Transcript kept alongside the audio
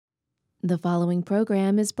The following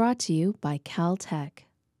program is brought to you by Caltech.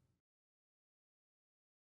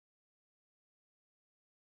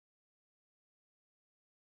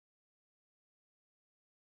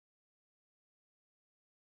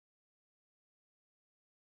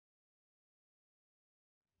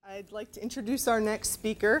 I'd like to introduce our next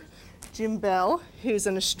speaker, Jim Bell, who's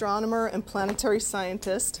an astronomer and planetary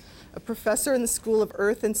scientist, a professor in the School of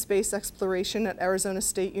Earth and Space Exploration at Arizona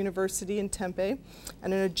State University in Tempe,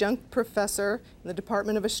 and an adjunct professor in the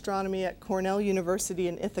Department of Astronomy at Cornell University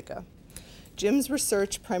in Ithaca. Jim's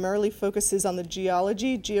research primarily focuses on the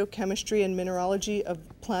geology, geochemistry, and mineralogy of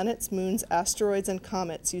planets, moons, asteroids, and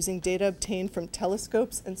comets using data obtained from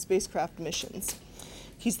telescopes and spacecraft missions.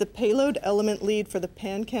 He's the payload element lead for the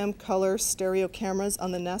PanCam color stereo cameras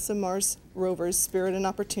on the NASA Mars rovers Spirit and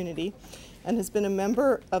Opportunity, and has been a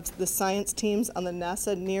member of the science teams on the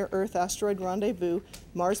NASA Near-Earth Asteroid Rendezvous,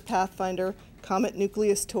 Mars Pathfinder, Comet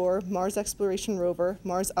Nucleus Tour, Mars Exploration Rover,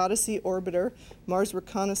 Mars Odyssey Orbiter, Mars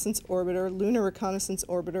Reconnaissance Orbiter, Lunar Reconnaissance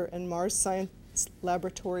Orbiter, and Mars Science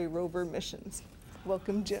Laboratory Rover missions.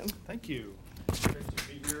 Welcome, Jim. Thank you. Great to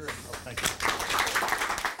be here. Thank you.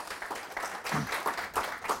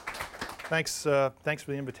 Thanks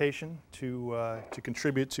for the invitation to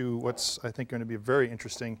contribute to what's, I think, going to be a very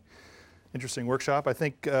interesting workshop. I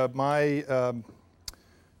think my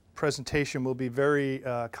presentation will be very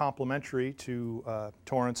complementary to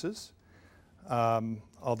Torrance's,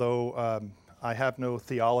 although I have no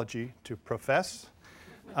theology to profess.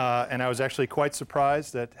 And I was actually quite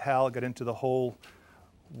surprised that Hal got into the whole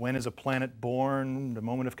when is a planet born, the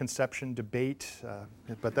moment of conception debate,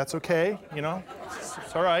 but that's okay, you know,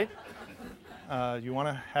 it's all right. You want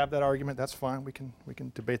to have that argument, that's fine. We can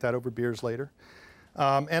debate that over beers later.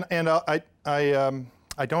 I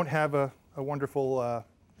don't have a wonderful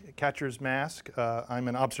catcher's mask. I'm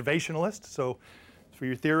an observationalist, so for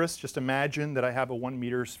your theorists, just imagine that I have a 1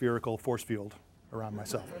 meter spherical force field around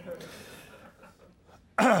myself.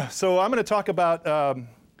 So I'm going to talk about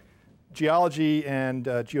geology and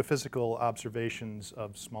geophysical observations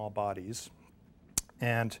of small bodies.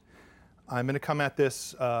 And I'm going to come at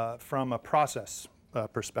this from a process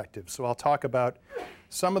perspective. So I'll talk about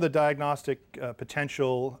some of the diagnostic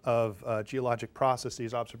potential of geologic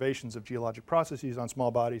processes, observations of geologic processes on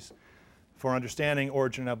small bodies for understanding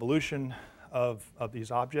origin and evolution of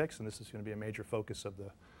these objects. And this is going to be a major focus of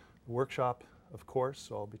the workshop, of course.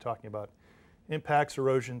 So I'll be talking about impacts,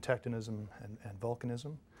 erosion, tectonism, and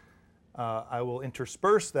volcanism. I will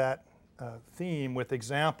intersperse that theme with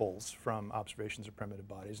examples from observations of primitive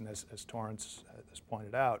bodies. And as Torrance has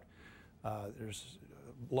pointed out, there's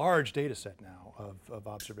a large data set now of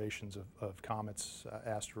observations of comets,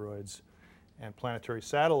 asteroids, and planetary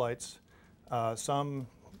satellites. Some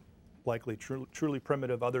likely truly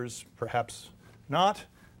primitive, others perhaps not.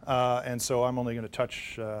 And so I'm only going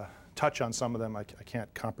to touch on some of them. I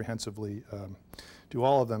can't comprehensively do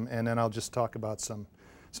all of them. And then I'll just talk about some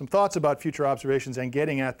thoughts about future observations and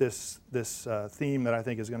getting at this theme that I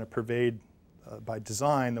think is going to pervade by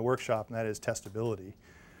design the workshop, and that is testability.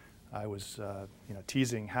 I was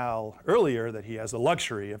teasing Hal earlier that he has the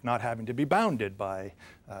luxury of not having to be bounded by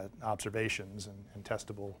observations and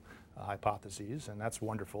testable hypotheses, and that's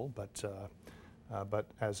wonderful. But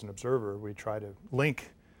as an observer, we try to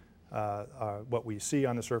link what we see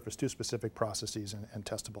on the surface to specific processes and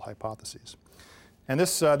testable hypotheses. And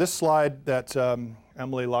this slide that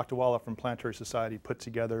Emily Lakdawala from Planetary Society put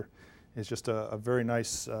together is just a very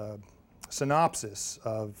nice synopsis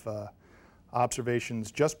of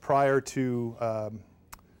observations just prior to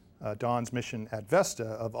Dawn's mission at Vesta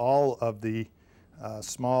of all of the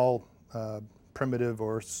small primitive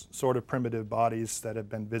or sort of primitive bodies that have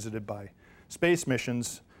been visited by space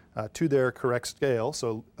missions to their correct scale.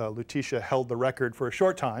 So Lutetia held the record for a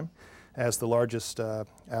short time as the largest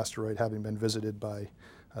asteroid having been visited by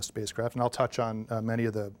a spacecraft. And I'll touch on many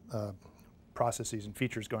of the processes and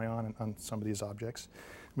features going on some of these objects.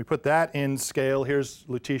 We put that in scale. Here's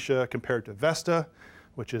Lutetia compared to Vesta,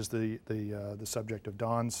 which is the subject of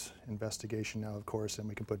Dawn's investigation now, of course. And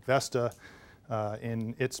we can put Vesta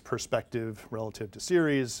in its perspective relative to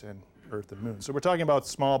Ceres and Earth and Moon. So we're talking about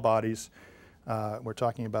small bodies. We're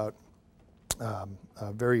talking about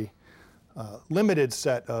a very limited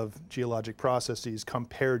set of geologic processes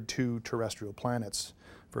compared to terrestrial planets,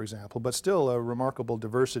 for example, but still a remarkable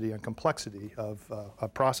diversity and complexity of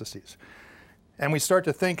processes. And we start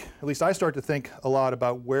to think, at least I start to think a lot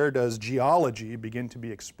about where does geology begin to be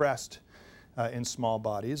expressed in small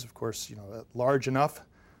bodies. Of course, at large enough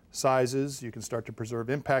sizes, you can start to preserve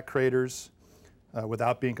impact craters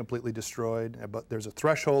without being completely destroyed. But there's a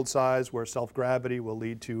threshold size where self-gravity will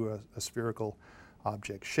lead to a spherical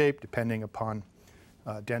object shape, depending upon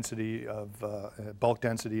density of bulk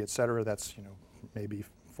density, et cetera. That's maybe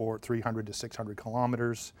 300 to 600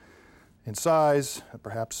 kilometers in size,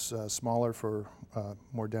 perhaps smaller for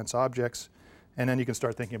more dense objects. And then you can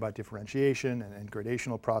start thinking about differentiation and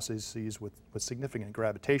gradational processes with significant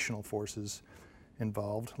gravitational forces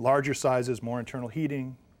involved. Larger sizes, more internal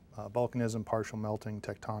heating, volcanism, partial melting,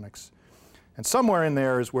 tectonics. And somewhere in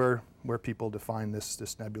there is where people define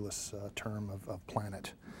this nebulous term of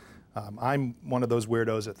planet. I'm one of those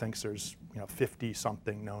weirdos that thinks there's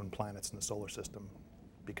 50-something known planets in the solar system,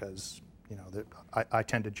 because I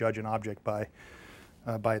tend to judge an object by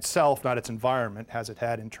itself, not its environment. Has it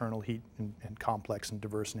had internal heat and complex and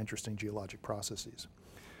diverse and interesting geologic processes?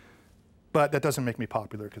 But that doesn't make me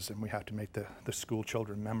popular, because then we have to make the school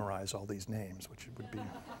children memorize all these names, which would be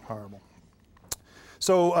horrible.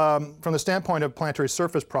 So from the standpoint of planetary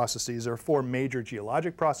surface processes, there are 4 major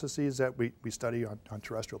geologic processes that we study on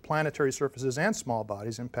terrestrial planetary surfaces and small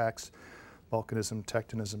bodies: impacts, volcanism,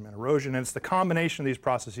 tectonism, and erosion. And it's the combination of these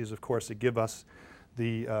processes, of course, that give us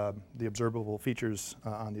the observable features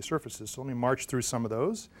on these surfaces. So let me march through some of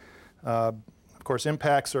those. Of course,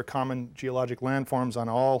 impacts are common geologic landforms on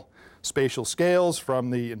all spatial scales, from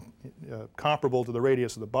the comparable to the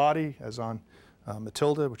radius of the body, as on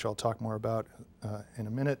Matilda, which I'll talk more about in a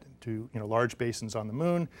minute, to large basins on the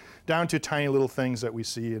moon, down to tiny little things that we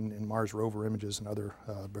see in Mars rover images and other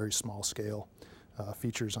very small scale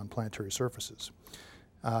features on planetary surfaces.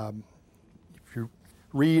 If you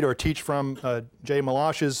read or teach from Jay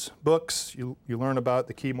Malash's books, you learn about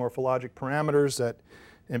the key morphologic parameters that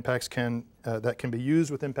impacts that can be used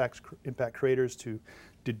with impact craters to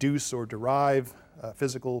deduce or derive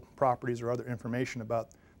physical properties or other information about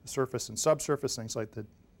the surface and subsurface, things like the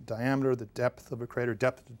diameter, the depth of a crater,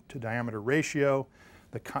 depth to diameter ratio,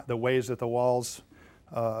 the ways that the walls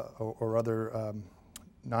or other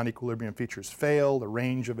non-equilibrium features fail, the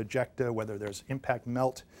range of ejecta, whether there's impact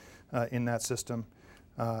melt in that system.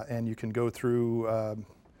 And you can go through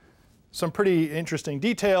some pretty interesting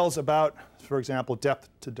details about, for example, depth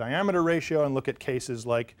to diameter ratio, and look at cases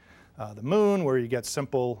like the moon, where you get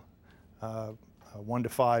simple 1 to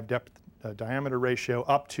 5 depth diameter ratio,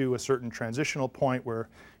 up to a certain transitional point where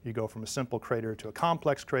you go from a simple crater to a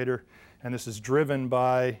complex crater. And this is driven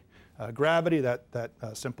by gravity. That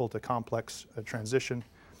simple to complex transition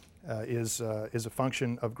is a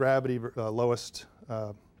function of gravity, lowest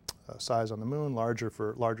size on the moon, larger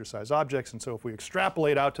for larger size objects. And so if we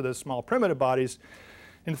extrapolate out to the small primitive bodies,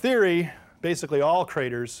 in theory, basically all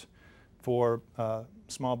craters for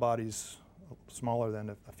small bodies smaller than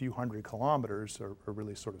a few hundred kilometers are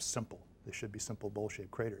really sort of simple. They should be simple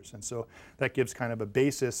bowl-shaped craters. And so that gives kind of a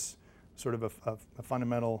basis, sort of a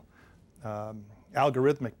fundamental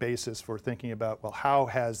algorithmic basis for thinking about, well, how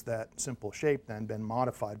has that simple shape then been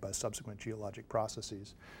modified by subsequent geologic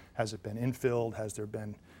processes? Has it been infilled? Has there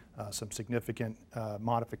been some significant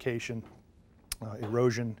modification,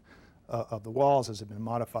 erosion of the walls? Has it been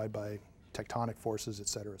modified by tectonic forces, et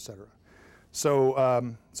cetera, et cetera?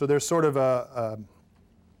 So, so there's sort of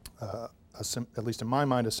at least in my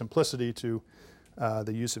mind, a simplicity to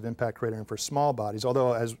the use of impact cratering for small bodies,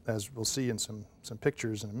 although as we'll see in some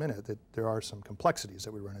pictures in a minute, that there are some complexities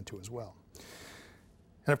that we run into as well.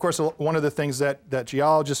 And of course, one of the things that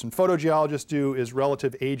geologists and photogeologists do is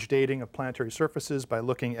relative age dating of planetary surfaces by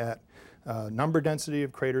looking at number density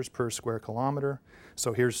of craters per square kilometer.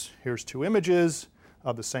 So here's 2 images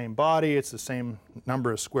of the same body. It's the same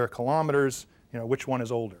number of square kilometers. Which one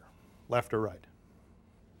is older, left or right?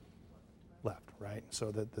 Left, right?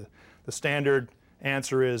 So that the standard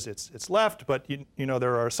answer is it's left, but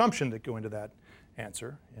there are assumptions that go into that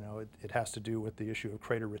answer. It has to do with the issue of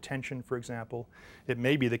crater retention, for example. It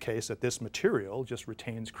may be the case that this material just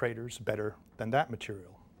retains craters better than that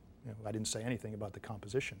material. I didn't say anything about the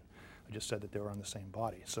composition. I just said that they were on the same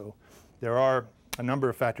body. So there are a number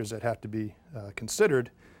of factors that have to be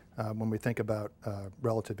considered when we think about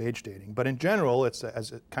relative age dating. But in general, it's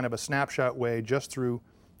as a kind of a snapshot way, just through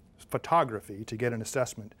photography, to get an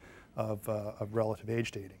assessment of relative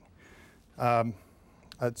age dating.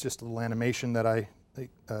 It's just a little animation that I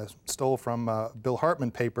stole from a Bill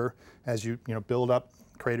Hartman paper. As you build up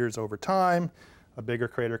craters over time, a bigger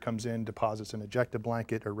crater comes in, deposits an ejecta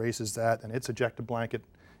blanket, erases that, and its ejecta blanket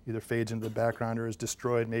either fades into the background or is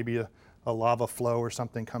destroyed. Maybe a lava flow or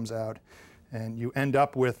something comes out, and you end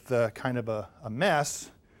up with kind of a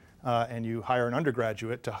mess, and you hire an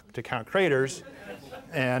undergraduate to count craters.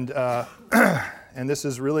 And this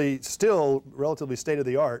is really still relatively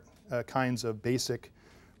state-of-the-art kinds of basic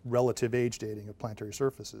relative age dating of planetary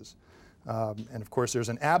surfaces. And of course, there's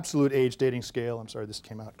an absolute age dating scale. I'm sorry, this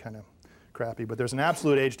came out kind of crappy, but there's an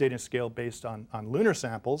absolute age dating scale based on lunar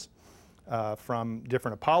samples from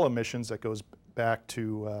different Apollo missions that goes back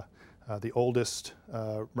to the oldest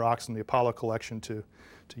rocks in the Apollo collection to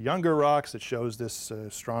younger rocks that shows this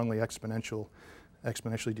strongly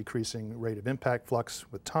exponentially decreasing rate of impact flux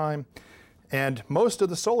with time. And most of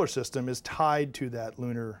the solar system is tied to that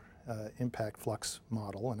lunar impact flux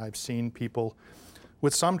model. And I've seen people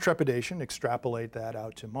with some trepidation extrapolate that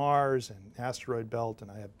out to Mars and asteroid belt. And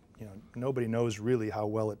I have, nobody knows really how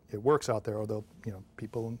well it works out there, although,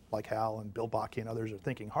 people like Hal and Bill Bakke and others are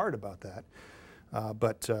thinking hard about that.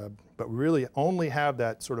 But we really only have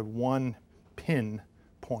that sort of one pin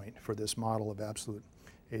point for this model of absolute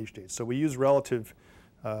age dates. So we use relative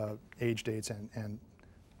age dates and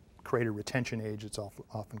crater retention age, it's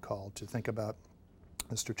often called, to think about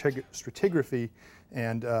the stratigraphy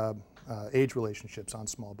and age relationships on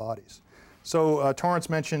small bodies. So Torrance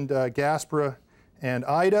mentioned Gaspra and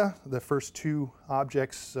Ida, the first two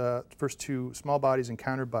objects, first two small bodies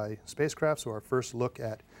encountered by spacecraft. So our first look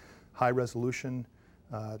at high resolution,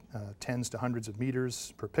 tens to hundreds of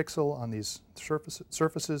meters per pixel on these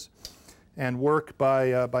surfaces. And work by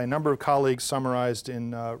a number of colleagues summarized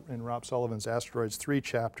in Rob Sullivan's Asteroids 3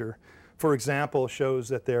 chapter, for example, shows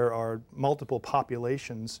that there are multiple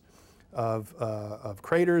populations of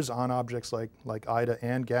craters on objects like Ida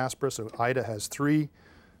and Gaspra. So Ida has three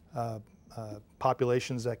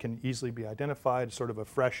populations that can easily be identified, sort of a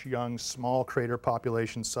fresh, young, small crater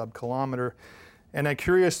population, sub-kilometer. And then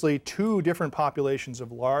curiously, two different populations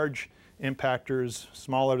of large impactors,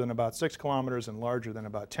 smaller than about 6 kilometers and larger than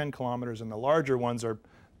about 10 kilometers. And the larger ones are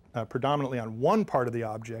predominantly on one part of the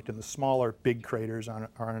object, and the smaller big craters are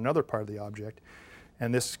on another part of the object.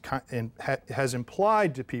 And this has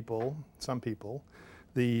implied to people, some people,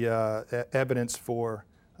 the evidence for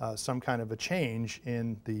some kind of a change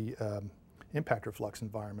in the impactor flux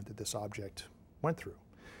environment that this object went through.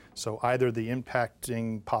 So either the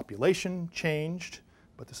impacting population changed,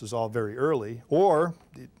 but this is all very early, or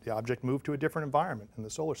the object moved to a different environment in the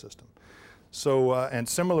solar system. So, and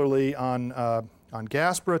similarly on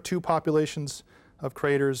Gaspra, two populations of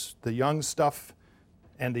craters, the young stuff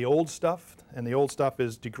and the old stuff, and the old stuff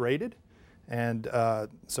is degraded. And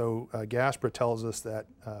so Gaspra tells us that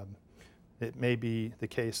it may be the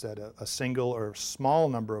case that a single or small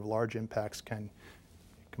number of large impacts can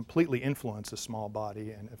completely influence a small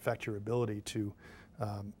body and affect your ability to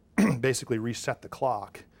basically reset the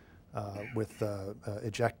clock with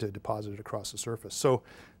ejecta deposited across the surface. So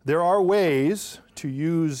there are ways to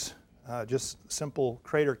use just simple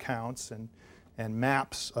crater counts and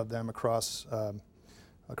maps of them across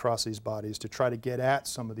these bodies to try to get at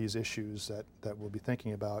some of these issues that we'll be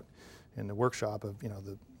thinking about in the workshop of,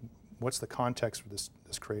 what's the context for this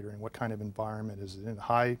crater and what kind of environment? Is it in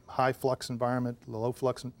a high flux environment, low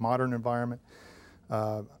flux, modern environment?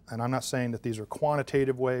 And I'm not saying that these are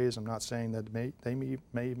quantitative ways. I'm not saying that they may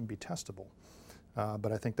even be testable.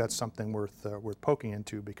 But I think that's something worth poking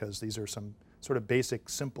into, because these are some sort of basic,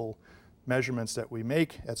 simple measurements that we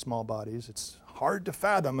make at small bodies. It's hard to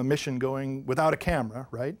fathom a mission going without a camera,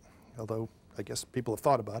 right? Although I guess people have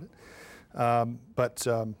thought about it.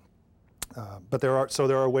 But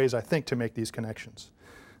there are ways, I think, to make these connections.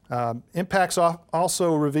 Impacts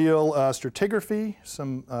also reveal stratigraphy.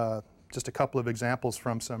 Just a couple of examples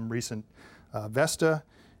from some recent Vesta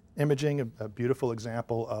imaging, a beautiful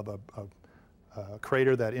example of a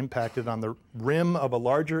crater that impacted on the rim of a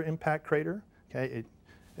larger impact crater, okay,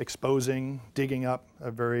 digging up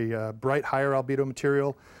a very bright, higher albedo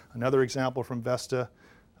material. Another example from Vesta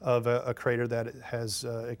of a crater that has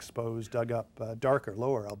dug up darker,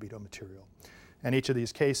 lower albedo material. And each of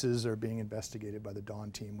these cases are being investigated by the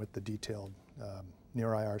Dawn team with the detailed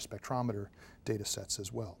near-IR spectrometer data sets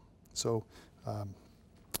as well. So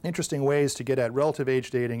interesting ways to get at relative age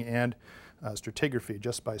dating and stratigraphy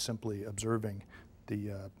just by simply observing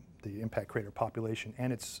the impact crater population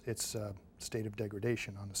and its state of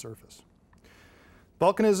degradation on the surface.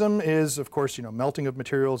 Volcanism is, of course, melting of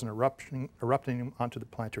materials and erupting onto the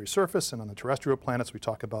planetary surface. And on the terrestrial planets, we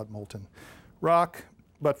talk about molten rock.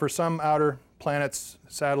 But for some outer planets,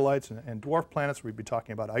 satellites, and dwarf planets, we'd be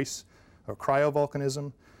talking about ice or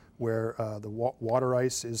cryovolcanism, where the water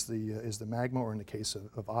ice is the magma, or in the case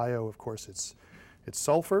of Io, of course, it's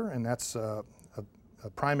sulfur, and that's a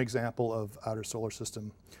prime example of outer solar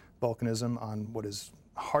system volcanism on what is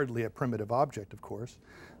hardly a primitive object, of course.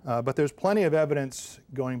 But there's plenty of evidence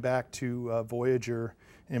going back to Voyager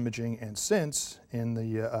imaging and since in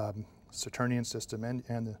the Saturnian system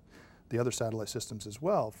and the other satellite systems as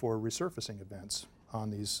well for resurfacing events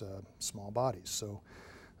on these small bodies. So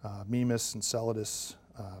Mimas, Enceladus,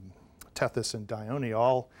 Tethys and Dione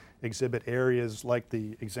all exhibit areas like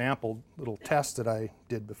the example little test that I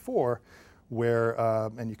did before, where,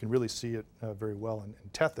 and you can really see it very well in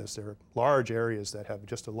Tethys, there are large areas that have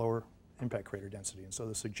just a lower impact crater density. And so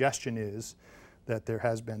the suggestion is that there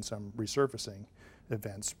has been some resurfacing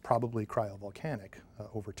events, probably cryovolcanic,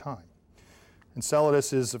 over time.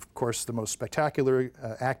 Enceladus is, of course, the most spectacular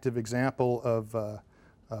active example of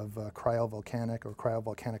cryovolcanic or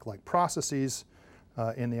cryovolcanic-like processes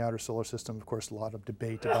in the outer solar system. Of course, a lot of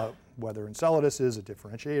debate about whether Enceladus is a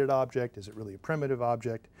differentiated object, is it really a primitive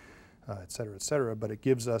object, et cetera, but it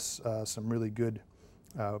gives us some really good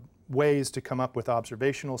ways to come up with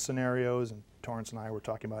observational scenarios. And Torrance and I were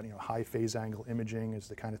talking about, high phase angle imaging is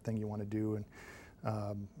the kind of thing you want to do,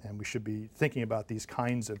 and we should be thinking about these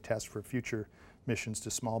kinds of tests for future missions to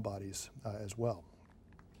small bodies as well.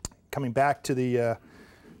 Coming back to the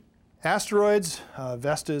asteroids,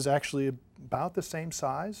 Vesta is actually about the same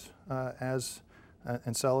size as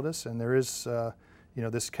Enceladus, and there is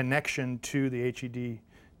this connection to the HED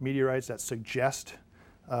meteorites that suggest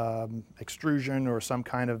extrusion or some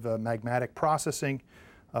kind of magmatic processing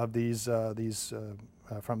of these to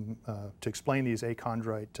explain these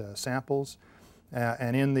achondrite samples.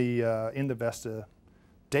 And in the Vesta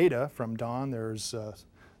data from Dawn, there's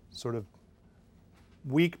sort of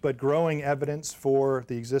weak but growing evidence for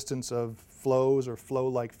the existence of flows or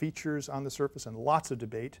flow-like features on the surface, and lots of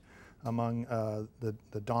debate among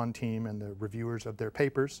the Dawn team and the reviewers of their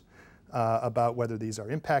papers about whether these are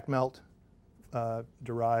impact melt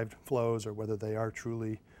derived flows or whether they are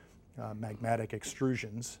truly magmatic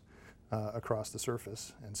extrusions across the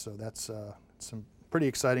surface. And so that's some pretty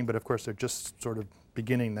exciting, but of course they're just sort of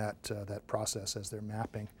beginning that process as their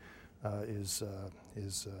mapping is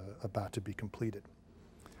about to be completed.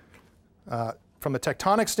 From a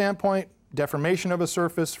tectonic standpoint, deformation of a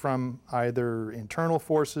surface from either internal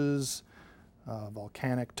forces,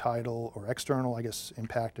 volcanic, tidal, or external. I guess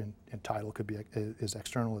impact and tidal is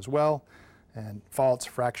external as well. And faults,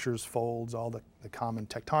 fractures, folds, all the common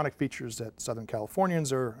tectonic features that Southern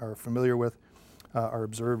Californians are familiar with are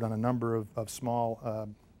observed on a number of small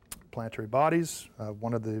planetary bodies.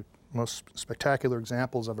 One of the most spectacular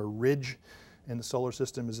examples of a ridge in the solar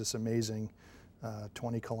system is this amazing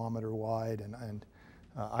 20-kilometer wide, and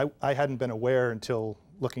I hadn't been aware until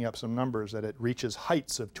looking up some numbers that it reaches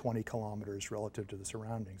heights of 20 kilometers relative to the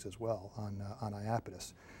surroundings as well on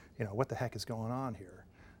Iapetus. What the heck is going on here?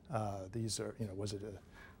 These are, was it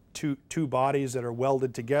two bodies that are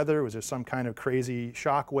welded together? Was there some kind of crazy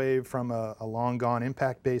shock wave from a long gone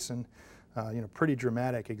impact basin? Pretty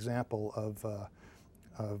dramatic example of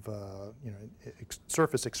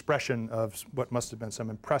surface expression of what must have been some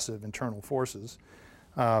impressive internal forces.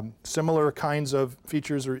 Similar kinds of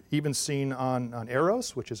features are even seen on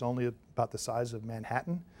Eros, which is only about the size of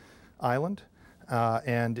Manhattan Island.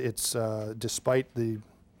 And it's, despite the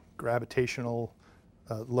gravitational,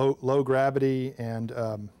 low gravity and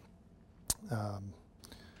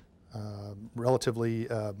relatively,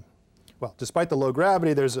 despite the low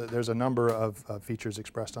gravity, there's a number of features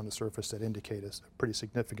expressed on the surface that indicate a pretty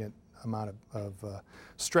significant amount of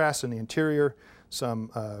stress in the interior,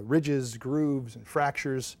 some ridges, grooves, and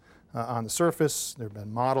fractures on the surface. There have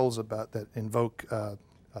been models that invoke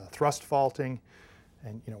thrust faulting.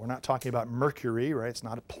 And we're not talking about Mercury, right? It's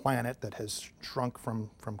not a planet that has shrunk from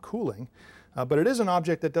cooling. But it is an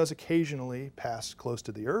object that does occasionally pass close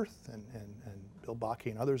to the Earth, and Bill Bakke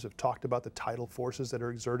and others have talked about the tidal forces that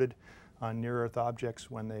are exerted on near-Earth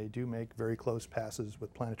objects when they do make very close passes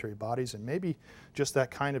with planetary bodies, and maybe just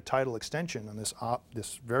that kind of tidal extension on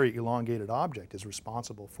this very elongated object is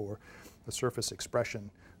responsible for the surface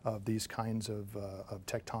expression of these kinds of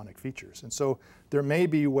tectonic features. And so there may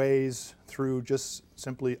be ways through just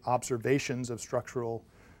simply observations of structural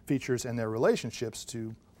features and their relationships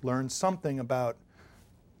to learn something about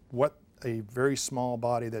what a very small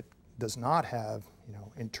body that does not have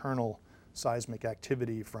internal seismic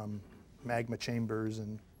activity from magma chambers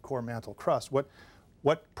and core mantle crust,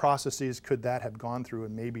 what processes could that have gone through,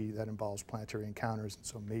 and maybe that involves planetary encounters, and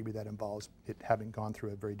so maybe that involves it having gone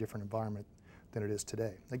through a very different environment than it is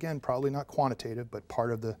today. Again, probably not quantitative, but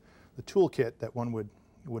part of the toolkit that one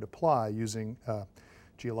would apply using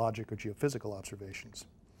geologic or geophysical observations.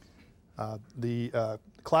 The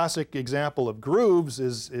classic example of grooves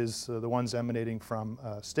is the ones emanating from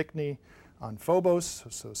Stickney on Phobos.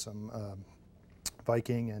 So some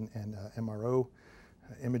Viking and MRO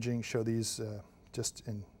imaging show these just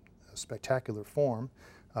in a spectacular form.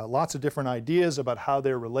 Lots of different ideas about how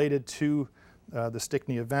they're related to the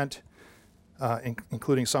Stickney event,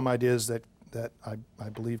 including some ideas that that I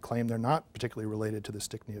believe claim they're not particularly related to the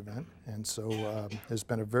Stickney event. And so there's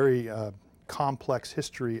been a very complex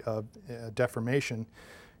history of deformation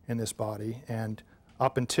in this body. And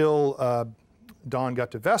up until Dawn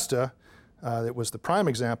got to Vesta, it was the prime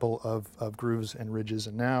example of grooves and ridges.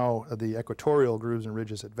 And now the equatorial grooves and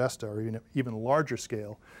ridges at Vesta are even larger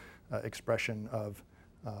scale expression of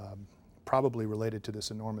probably related to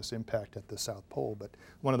this enormous impact at the South Pole. But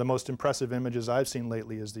one of the most impressive images I've seen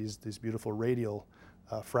lately is these beautiful radial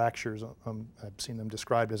fractures. I've seen them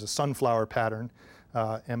described as a sunflower pattern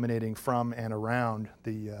emanating from and around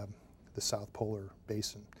the South Polar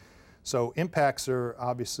Basin. So impacts are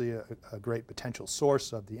obviously a great potential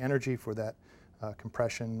source of the energy for that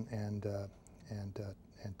compression and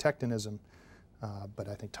tectonism, but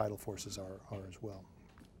I think tidal forces are as well.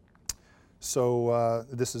 So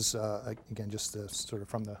this is, again, just sort of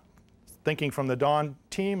from the thinking from the Dawn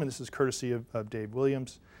team, and this is courtesy of Dave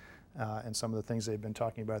Williams and some of the things they've been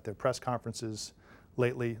talking about at their press conferences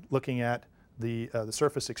lately, looking at the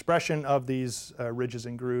surface expression of these ridges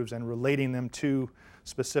and grooves and relating them to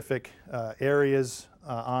specific areas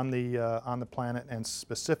on the planet, and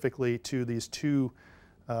specifically to these two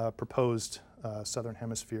proposed southern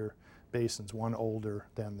hemisphere basins, one older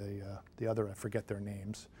than the other. I forget their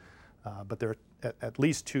names. But there are at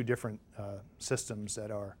least two different systems that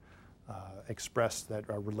are expressed that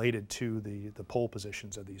are related to the pole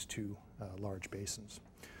positions of these two large basins.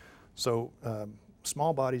 So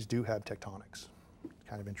small bodies do have tectonics.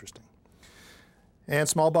 Kind of interesting. And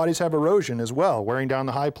small bodies have erosion as well, wearing down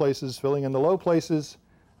the high places, filling in the low places,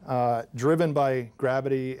 driven by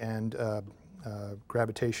gravity and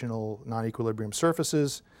gravitational non-equilibrium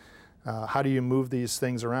surfaces. How do you move these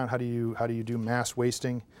things around? How do you do mass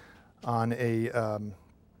wasting? On a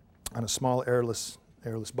small airless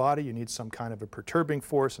body, you need some kind of a perturbing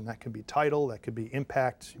force, and that can be tidal, that could be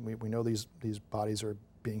impact. We know these bodies are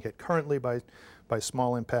being hit currently by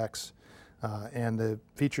small impacts, and the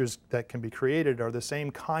features that can be created are the same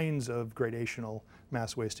kinds of gradational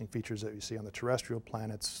mass wasting features that you see on the terrestrial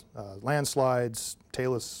planets: landslides,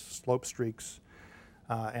 talus slope streaks,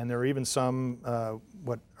 and there are even some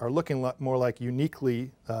what are looking more like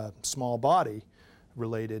uniquely small body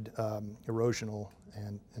related erosional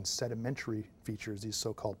and sedimentary features, these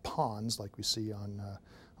so-called ponds like we see on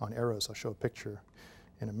Eros. I'll show a picture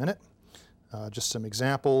in a minute. Just some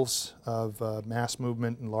examples of mass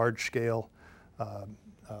movement in large scale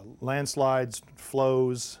landslides,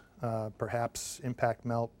 flows, perhaps impact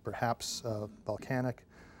melt, perhaps volcanic.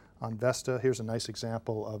 On Vesta, here's a nice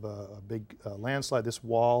example of a big landslide. This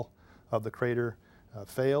wall of the crater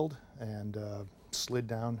failed and slid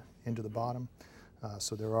down into the bottom.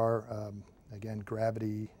 So there are, again,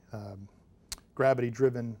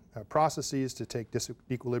 gravity-driven processes to take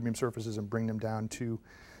disequilibrium surfaces and bring them down to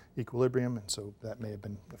equilibrium, and so that may have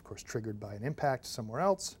been, of course, triggered by an impact somewhere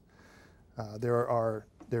else.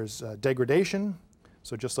 There's degradation,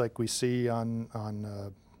 so just like we see on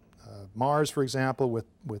Mars, for example, with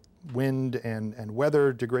wind and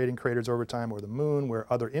weather degrading craters over time, or the Moon, where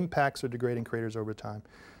other impacts are degrading craters over time.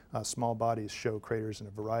 Small bodies show craters in a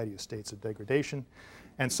variety of states of degradation.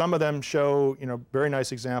 And some of them show, very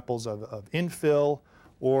nice examples of infill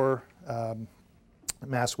or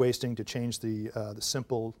mass wasting to change the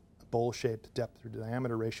simple bowl-shaped depth or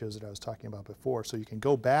diameter ratios that I was talking about before. So you can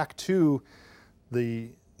go back to the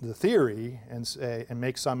theory and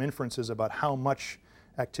make some inferences about how much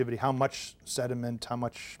activity, how much sediment, how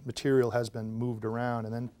much material has been moved around,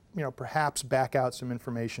 and then perhaps back out some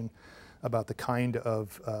information about the kind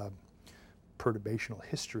of perturbational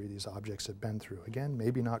history these objects have been through. Again,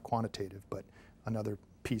 maybe not quantitative, but another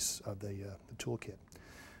piece of the toolkit.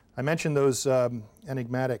 I mentioned those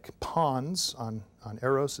enigmatic ponds on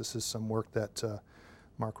Eros. This is some work that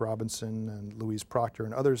Mark Robinson and Louise Proctor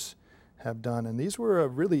and others have done, and these were a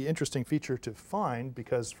really interesting feature to find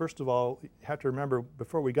because, first of all, you have to remember,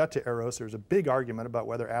 before we got to Eros, there was a big argument about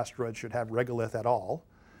whether asteroids should have regolith at all,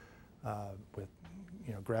 with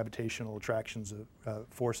gravitational attractions of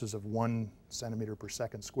forces of 1 centimeter per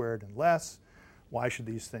second squared and less. Why should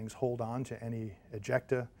these things hold on to any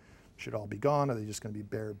ejecta? Should all be gone? Are they just going to be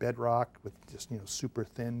bare bedrock with just super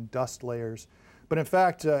thin dust layers? But in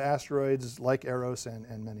fact, asteroids like Eros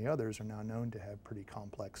and many others are now known to have pretty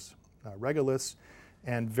complex regoliths,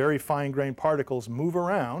 and very fine-grained particles move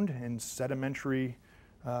around in sedimentary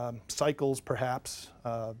cycles, perhaps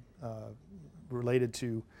related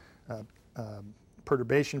to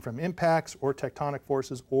perturbation from impacts or tectonic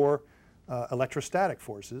forces or electrostatic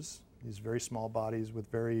forces. These very small bodies with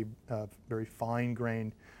very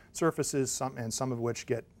fine-grained surfaces, some of which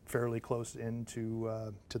get fairly close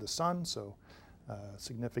into to the sun, so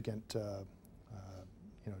significant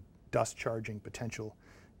dust charging potential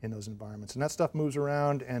in those environments. And that stuff moves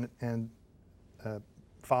around and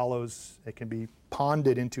follows, it can be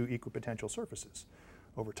ponded into equipotential surfaces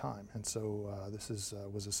over time. And so this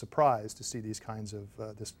was a surprise to see these kinds of,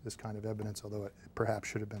 this kind of evidence, although it perhaps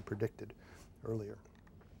should have been predicted earlier.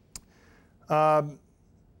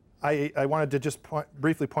 I wanted to just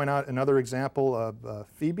briefly point out another example of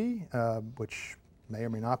Phoebe, which may or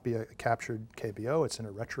may not be a captured KBO. It's in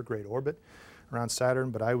a retrograde orbit around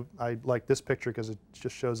Saturn, but I like this picture because it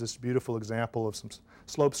just shows this beautiful example of some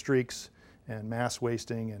slope streaks and mass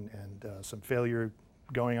wasting and some failure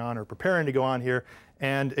going on or preparing to go on here,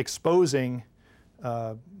 and exposing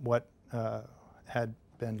what had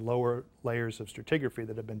been lower layers of stratigraphy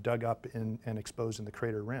that had been dug up and exposed in the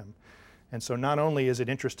crater rim. And so not only is it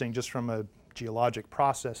interesting just from a geologic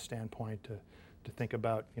process standpoint to think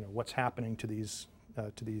about, you know, what's happening to these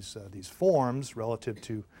forms relative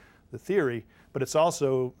to the theory, but it's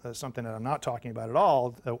also something that I'm not talking about at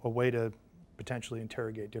all, a way to potentially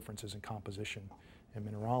interrogate differences in composition and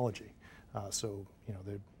mineralogy. So, you know,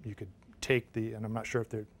 you could take and I'm not sure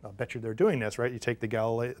if I'll bet you they're doing this, right? You take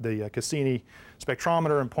the Cassini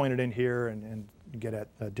spectrometer and point it in here and get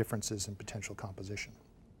at differences in potential composition.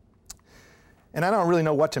 And I don't really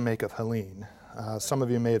know what to make of Helene. Some of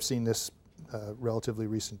you may have seen this relatively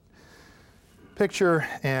recent picture,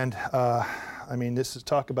 and I mean, this is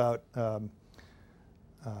talk about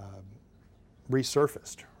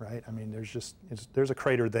resurfaced, right? I mean, there's a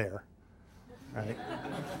crater there, right?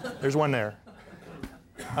 There's one there.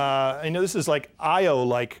 I know this is like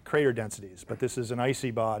Io-like crater densities, but this is an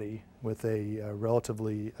icy body with a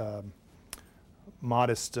relatively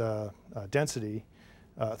modest density,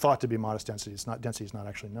 thought to be modest density. Density is not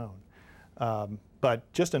actually known,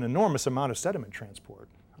 but just an enormous amount of sediment transport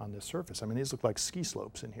on this surface. I mean, these look like ski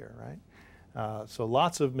slopes in here, right? So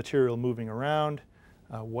lots of material moving around.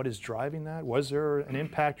 What is driving that? Was there an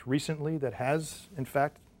impact recently that has, in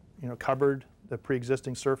fact, you know, covered the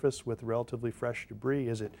pre-existing surface with relatively fresh debris?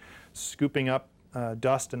 Is it scooping up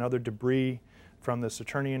dust and other debris from the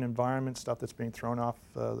Saturnian environment, stuff that's being thrown off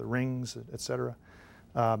the rings, et cetera?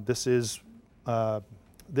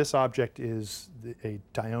 This object is a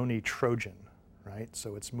Dione Trojan, right?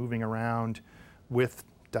 So it's moving around with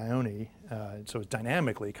Dione, so it's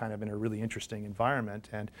dynamically kind of in a really interesting environment.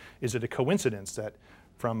 And is it a coincidence that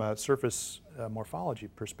from a surface morphology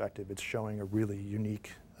perspective, it's showing a really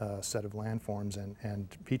unique set of landforms and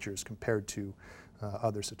features compared to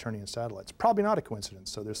other Saturnian satellites? Probably not a coincidence.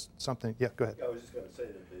 So there's something, yeah, go ahead. I was just going to say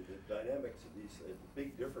that the dynamics of these, the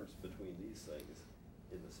big difference between these things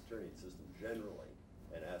in the Saturnian system generally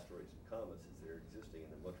and asteroids and comets is they're existing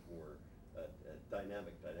in a much more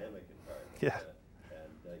dynamic environment. Yeah.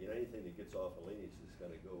 You know, anything that gets off Helene is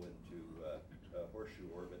going to go into horseshoe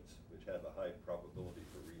orbits, which have a high probability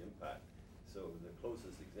for re-impact. So the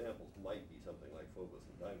closest examples might be something like Phobos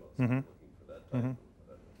and Deimos, looking for that type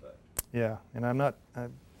of effect. Yeah, and I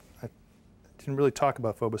didn't really talk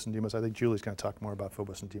about Phobos and Deimos. I think Julie's going to talk more about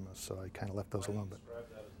Phobos and Deimos, so I kind of left those alone. But describe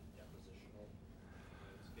that as a depositional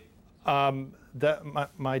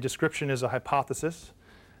landscape? my description is a hypothesis,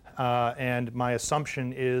 and my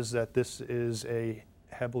assumption is that this is a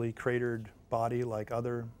heavily cratered body like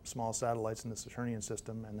other small satellites in the Saturnian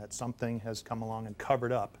system, and that something has come along and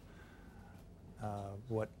covered up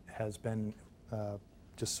what has been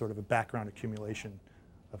just sort of a background accumulation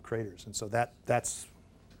of craters. And so that's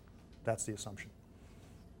the assumption.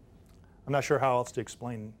 I'm not sure how else to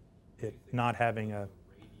explain it not having a...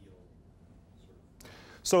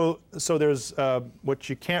 So there's, what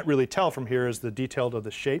you can't really tell from here is the detail of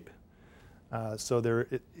the shape. So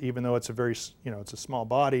even though it's a very, it's a small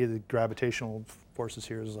body, the gravitational forces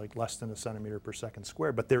here is like less than a centimeter per second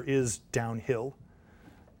squared, but there is downhill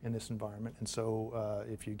in this environment. And so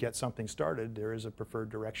if you get something started, there is a preferred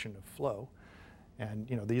direction of flow. And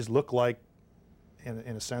these look like, in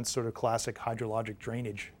a sense, sort of classic hydrologic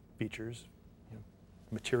drainage features.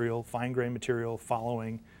 Material, fine-grained material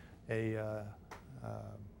following a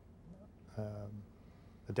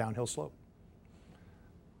downhill slope.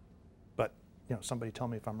 But somebody tell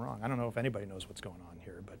me if I'm wrong. I don't know if anybody knows what's going on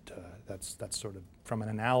here, but that's sort of, from an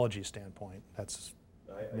analogy standpoint, that's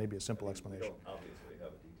maybe a simple explanation. We don't obviously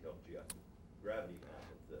have a detailed gravity map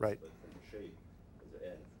of this, right. But from the shape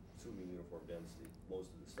and assuming uniform density,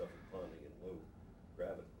 most of the stuff is ponding in low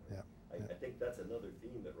gravity. Yeah. I think that's another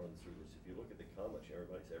theme that runs through this. If you look at the comets,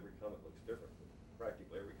 everybody says every comet looks different. But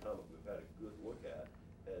practically every comet we've had a good look at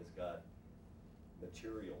has got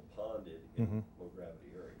material ponded in low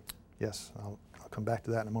gravity areas. Yes, I'll come back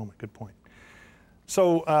to that in a moment. Good point.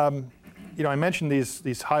 So I mentioned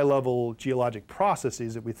these high-level geologic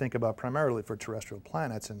processes that we think about primarily for terrestrial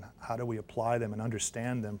planets, and how do we apply them and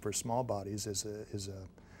understand them for small bodies is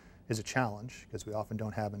a challenge, because we often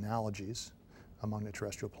don't have analogies among the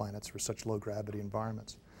terrestrial planets for such low gravity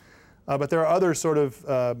environments. But there are other sort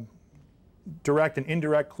of direct and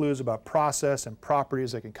indirect clues about process and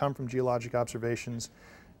properties that can come from geologic observations.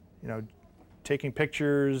 Taking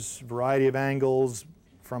pictures, variety of angles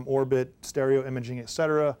from orbit, stereo imaging,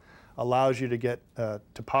 etc., allows you to get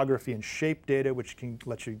topography and shape data, which can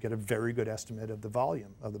let you get a very good estimate of the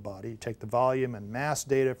volume of the body. You take the volume and mass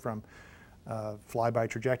data from flyby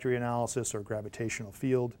trajectory analysis or gravitational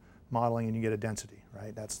field modeling, and you get a density,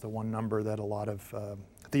 right? That's the one number that a lot of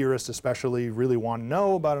theorists especially really want to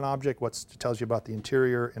know about an object. It tells you about the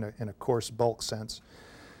interior in a coarse bulk sense.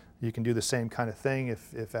 You can do the same kind of thing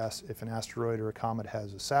if an asteroid or a comet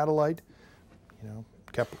has a satellite.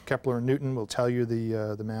 Kepler and Newton will tell you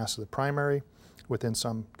the mass of the primary within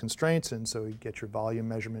some constraints, and so you get your volume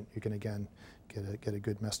measurement. You can again get a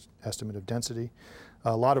good estimate of density.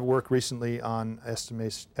 A lot of work recently on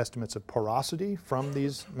estimates of porosity from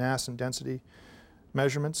these mass and density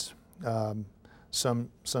measurements. Some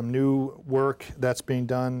new work that's being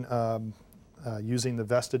done using the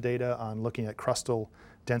VESTA data on looking at crustal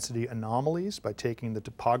density anomalies by taking the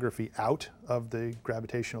topography out of the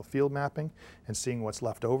gravitational field mapping and seeing what's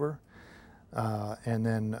left over. And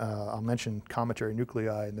then I'll mention cometary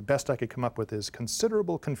nuclei, and the best I could come up with is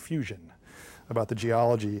considerable confusion about the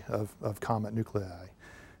geology of comet nuclei.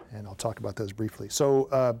 And I'll talk about those briefly.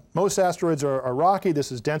 So most asteroids are rocky.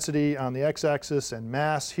 This is density on the x-axis and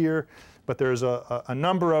mass here, but there's a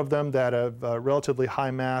number of them that have relatively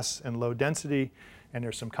high mass and low density. And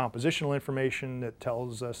there's some compositional information that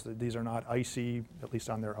tells us that these are not icy, at least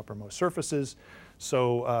on their uppermost surfaces.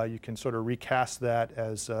 So you can sort of recast that,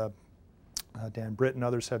 as Dan Britt and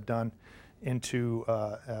others have done, into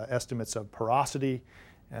estimates of porosity.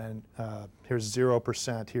 And here's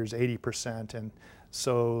 0%, here's 80%. And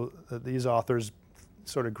so these authors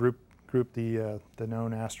sort of group the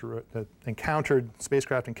known asteroid,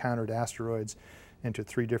 spacecraft encountered asteroids into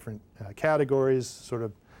three different categories, sort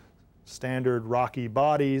of standard rocky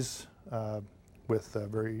bodies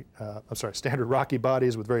standard rocky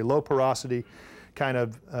bodies with very low porosity, kind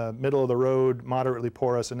of middle of the road, moderately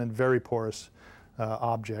porous, and then very porous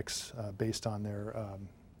objects based on their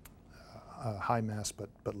high mass but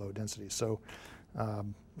low density. So,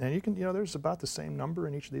 and you can, there's about the same number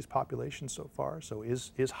in each of these populations so far. So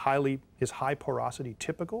is high porosity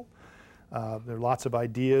typical? There are lots of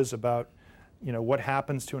ideas about what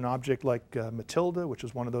happens to an object like Matilda, which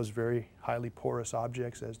is one of those very highly porous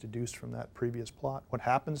objects as deduced from that previous plot. What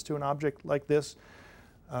happens to an object like this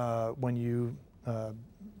when you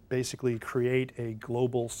basically create a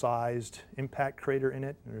global-sized impact crater in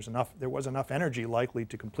it? There was enough energy likely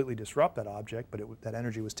to completely disrupt that object, but that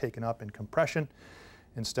energy was taken up in compression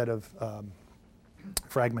instead of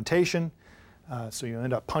fragmentation. So you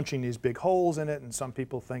end up punching these big holes in it, and some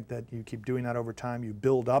people think that you keep doing that over time, you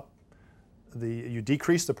build up you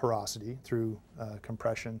decrease the porosity through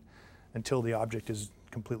compression until the object is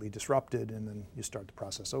completely disrupted, and then you start the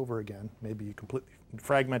process over again. Maybe you completely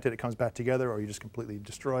fragment it, it comes back together, or you just completely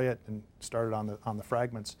destroy it and start it on the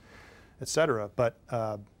fragments, etc. But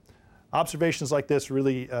observations like this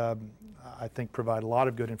really, I think, provide a lot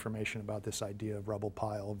of good information about this idea of rubble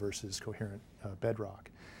pile versus coherent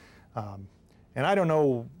bedrock. And I don't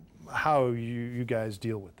know how you guys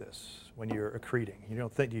deal with this when you're accreting. You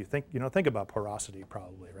don't think about porosity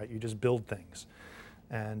probably, right? You just build things.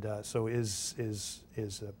 And so is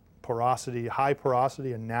a porosity, high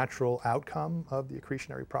porosity, a natural outcome of the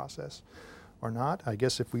accretionary process or not? I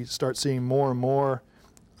guess if we start seeing more and more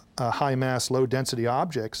high mass, low density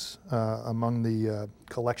objects among the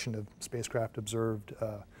collection of spacecraft observed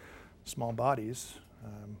small bodies,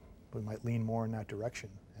 we might lean more in that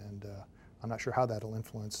direction. And I'm not sure how that'll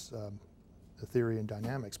influence the theory and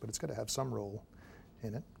dynamics, but it's going to have some role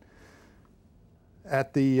in it.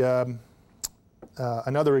 At the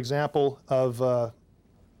another example of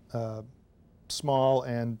small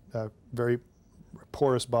and very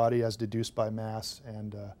porous body as deduced by mass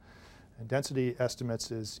and density estimates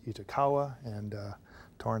is Itokawa, and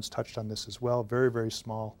Torrance touched on this as well. Very, very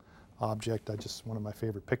small object. One of my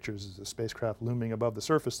favorite pictures is a spacecraft looming above the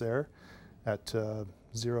surface there at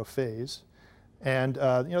 0 phase. And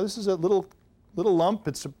this is a little lump.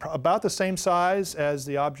 It's about the same size as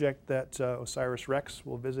the object that OSIRIS-REx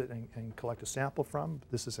will visit and collect a sample from.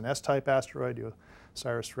 This is an S-type asteroid. The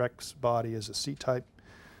OSIRIS-REx body is a C-type,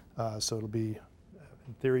 so it'll be,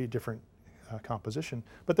 in theory, different composition.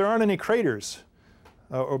 But there aren't any craters,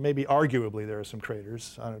 or maybe arguably there are some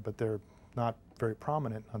craters, but they're not very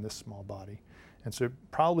prominent on this small body. And so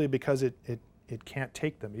probably because it can't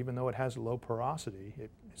take them, even though it has low porosity,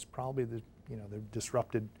 it's probably the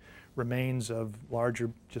disrupted remains of larger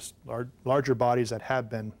bodies that have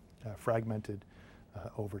been fragmented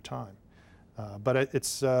over time. But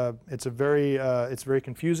it's very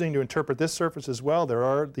confusing to interpret this surface as well. There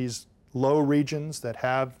are these low regions that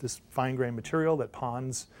have this fine-grained material that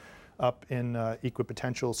ponds up in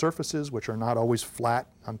equipotential surfaces, which are not always flat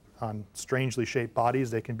on strangely shaped bodies.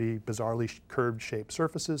 They can be bizarrely curved shaped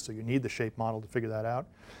surfaces, so you need the shape model to figure that out.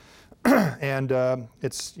 And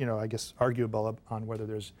it's, I guess, arguable on whether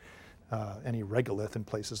there's any regolith in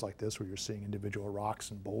places like this where you're seeing individual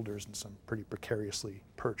rocks and boulders and some pretty precariously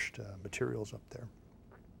perched materials up there.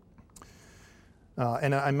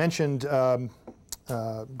 And I mentioned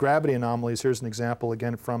gravity anomalies. Here's an example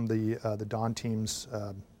again from the Dawn team's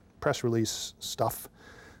press release stuff,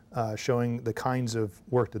 showing the kinds of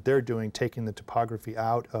work that they're doing, taking the topography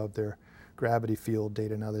out of their gravity field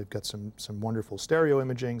data. Now they've got some wonderful stereo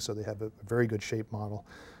imaging, so they have a very good shape model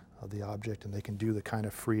of the object, and they can do the kind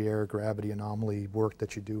of free air gravity anomaly work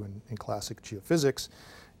that you do in classic geophysics,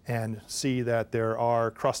 and see that there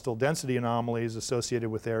are crustal density anomalies associated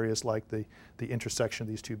with areas like the intersection of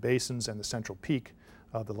these two basins and the central peak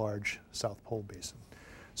of the large South Pole Basin.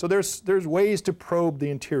 So there's ways to probe the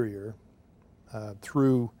interior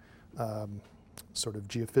through sort of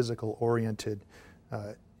geophysical-oriented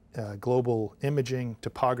global imaging,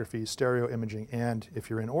 topography, stereo imaging, and if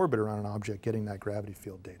you're in orbit around an object, getting that gravity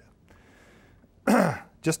field data.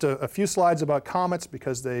 Just a few slides about comets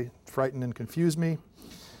because they frighten and confuse me.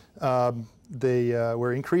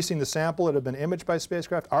 We're increasing the sample that have been imaged by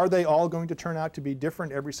spacecraft. Are they all going to turn out to be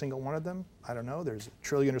different, every single one of them? I don't know. There's a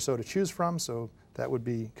trillion or so to choose from, so that would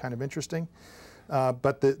be kind of interesting.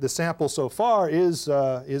 But the sample so far is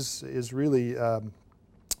really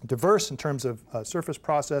diverse in terms of surface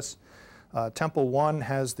process. Temple 1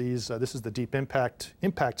 has these, this is the deep impact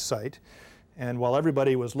site. And while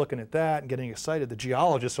everybody was looking at that and getting excited, the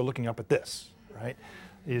geologists are looking up at this, right?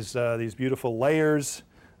 These beautiful layers.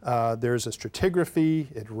 There's a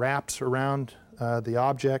stratigraphy. It wraps around the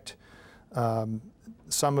object.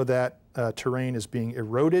 Some of that terrain is being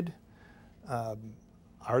eroded.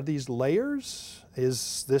 Are these layers?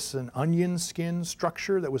 Is this an onion skin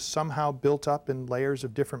structure that was somehow built up in layers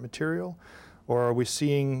of different material? Or are we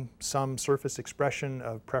seeing some surface expression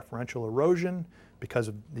of preferential erosion because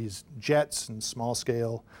of these jets and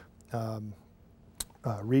small-scale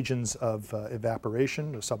regions of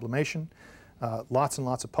evaporation or sublimation? Lots and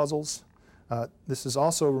lots of puzzles. This is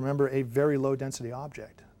also, remember, a very low-density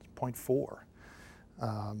object, 0.4.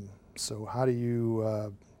 So how do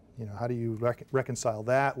you reconcile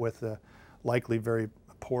that with the likely very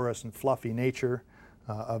porous and fluffy nature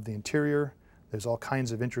of the interior? There's all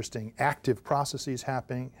kinds of interesting active processes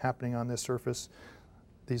happening on this surface.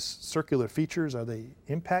 These circular features, are they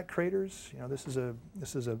impact craters? This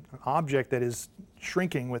is an object that is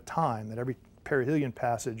shrinking with time. That every perihelion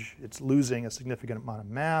passage, it's losing a significant amount of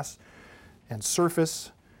mass and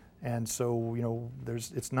surface, and so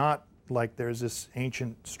it's not like there's this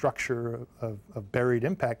ancient structure of buried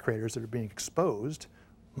impact craters that are being exposed,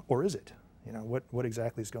 or is it? What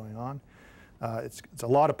exactly is going on? It's a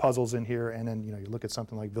lot of puzzles in here, and then you look at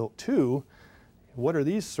something like Wilt 2. What are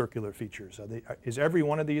these circular features? Is every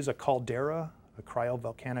one of these a caldera, a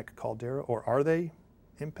cryovolcanic caldera, or are they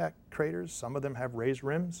impact craters? Some of them have raised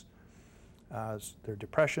rims. They're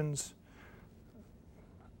depressions.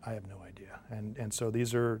 I have no idea, and so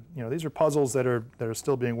these are puzzles that are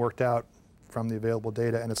still being worked out from the available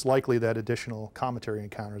data, and it's likely that additional cometary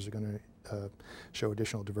encounters are going to show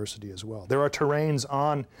additional diversity as well. There are terrains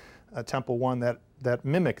on Temple 1 that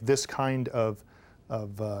mimic this kind of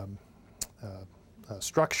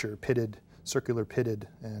structure, circular pitted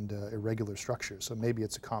and irregular structures. So maybe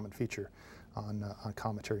it's a common feature on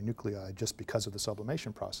cometary nuclei just because of the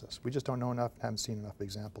sublimation process. We just don't know enough, haven't seen enough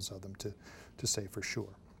examples of them to say for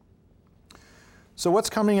sure. So what's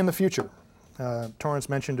coming in the future? Torrance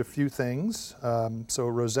mentioned a few things. So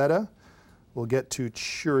Rosetta will get to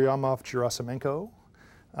Churyumov-Gerasimenko,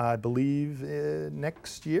 I believe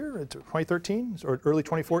next year, 2013 or early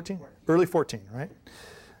 2014? Early 14, right?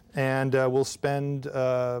 And we'll spend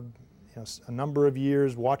a number of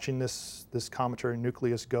years watching this cometary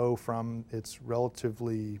nucleus go from its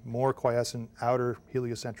relatively more quiescent outer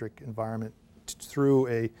heliocentric environment through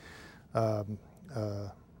a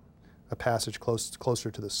passage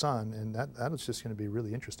closer to the sun, and that is just going to be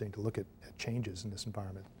really interesting to look at changes in this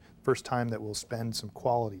environment. First time that we'll spend some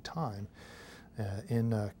quality time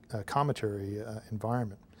in a cometary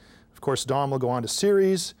environment. Of course, Dawn will go on to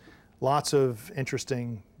Ceres. lots of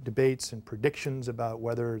interesting debates and predictions about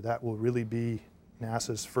whether that will really be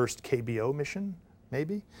NASA's first KBO mission,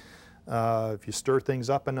 maybe. If you stir things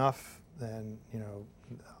up enough, then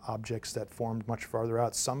objects that formed much farther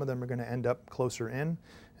out, some of them are going to end up closer in.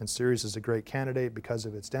 And Ceres is a great candidate because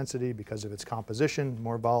of its density, because of its composition,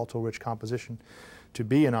 more volatile, rich composition, to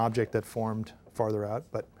be an object that formed farther out.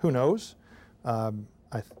 But who knows? I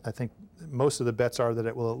think most of the bets are that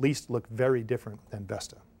it will at least look very different than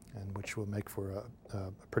Vesta, and which will make for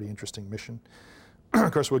a pretty interesting mission.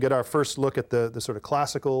 Of course, we'll get our first look at the sort of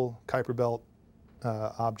classical Kuiper Belt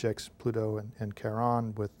objects, Pluto and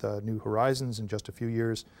Charon, with New Horizons in just a few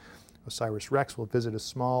years. OSIRIS-REx will visit a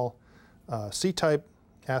small C-type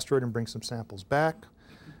asteroid and bring some samples back.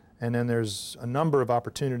 And then there's a number of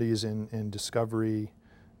opportunities in discovery,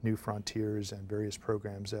 new frontiers, and various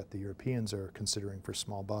programs that the Europeans are considering for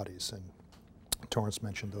small bodies. And Torrance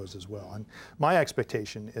mentioned those as well. And my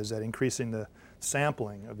expectation is that increasing the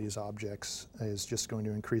sampling of these objects is just going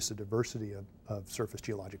to increase the diversity of surface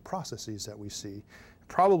geologic processes that we see,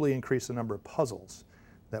 probably increase the number of puzzles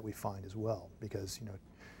that we find as well. Because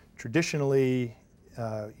traditionally,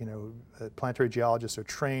 planetary geologists are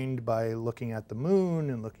trained by looking at the moon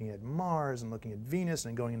and looking at Mars and looking at Venus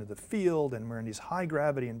and going into the field, and we're in these high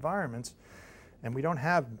gravity environments, and we don't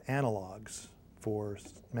have analogs for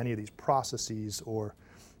many of these processes or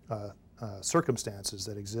circumstances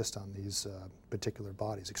that exist on these particular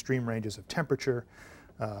bodies. Extreme ranges of temperature,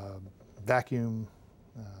 vacuum,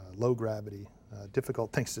 low gravity,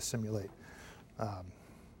 difficult things to simulate,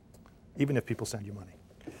 even if people send you money.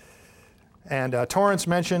 And Torrance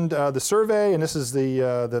mentioned the survey, and this is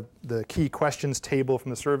the key questions table from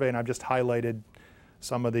the survey, and I've just highlighted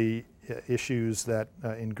some of the issues that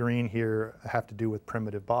in green here have to do with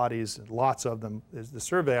primitive bodies. Lots of them. The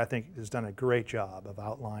survey, I think, has done a great job of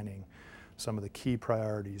outlining some of the key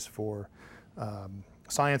priorities for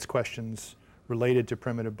science questions related to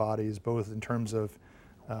primitive bodies, both in terms of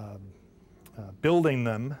building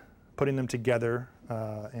them, putting them together,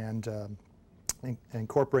 and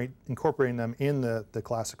incorporating them in the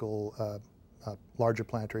classical larger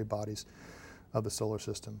planetary bodies of the solar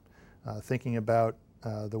system. Thinking about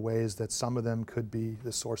the ways that some of them could be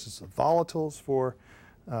the sources of volatiles for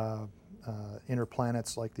inner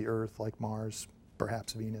planets like the Earth, like Mars,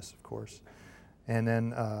 perhaps Venus, of course. And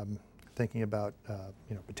then thinking about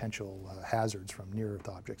potential hazards from near-Earth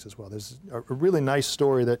objects as well. There's a really nice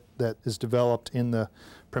story that is developed in the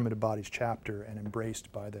Primitive Bodies chapter and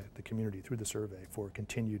embraced by the community through the survey for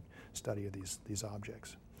continued study of these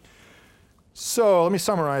objects. So let me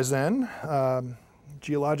summarize then.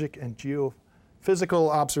 Geologic and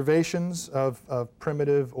geophysical observations of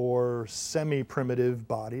primitive or semi-primitive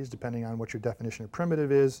bodies, depending on what your definition of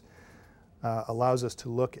primitive is, allows us to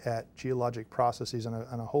look at geologic processes on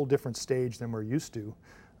a whole different stage than we're used to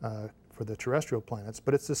for the terrestrial planets.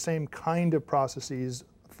 But it's the same kind of processes,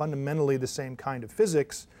 fundamentally the same kind of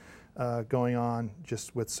physics going on,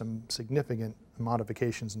 just with some significant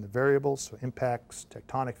modifications in the variables, so impacts,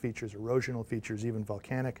 tectonic features, erosional features, even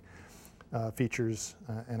volcanic features.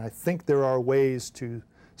 And I think there are ways to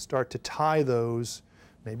start to tie those,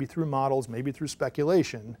 maybe through models, maybe through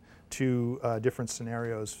speculation, to different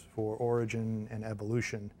scenarios for origin and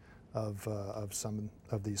evolution of some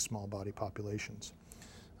of these small body populations.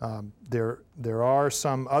 There are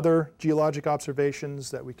some other geologic observations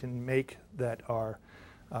that we can make that are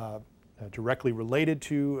directly related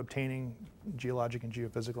to obtaining geologic and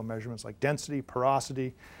geophysical measurements like density,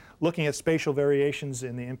 porosity, looking at spatial variations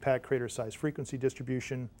in the impact crater size frequency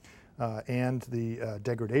distribution and the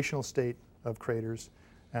degradational state of craters.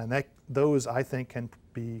 And those, I think, can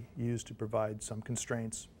be used to provide some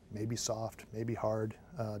constraints, maybe soft, maybe hard.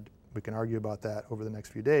 We can argue about that over the next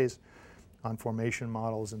few days on formation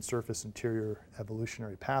models and surface interior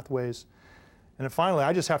evolutionary pathways. And then finally,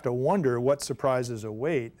 I just have to wonder what surprises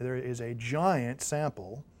await. There is a giant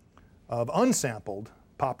sample of unsampled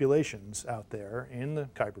populations out there in the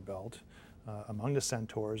Kuiper Belt, among the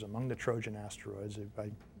Centaurs, among the Trojan asteroids.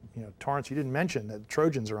 Torrance, you didn't mention that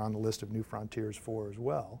Trojans are on the list of New Frontiers 4 as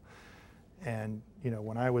well. And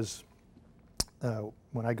when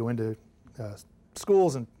I go into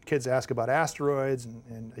schools and kids ask about asteroids,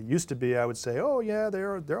 and it used to be I would say, oh yeah,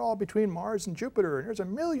 they're all between Mars and Jupiter, and there's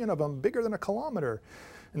 1 million of them bigger than a kilometer.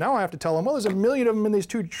 And now I have to tell them, well, there's 1 million of them in these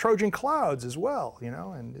 2 Trojan clouds as well,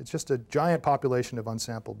 and it's just a giant population of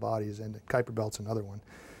unsampled bodies, and the Kuiper Belt's another one.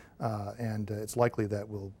 And it's likely that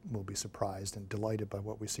we'll be surprised and delighted by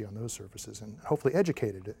what we see on those surfaces, and hopefully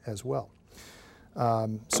educated as well.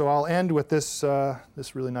 So I'll end with this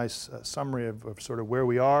really nice summary of sort of where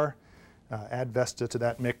we are. Add Vesta to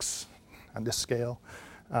that mix on this scale.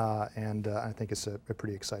 and I think it's a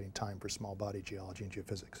pretty exciting time for small body geology and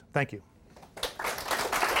geophysics. Thank you.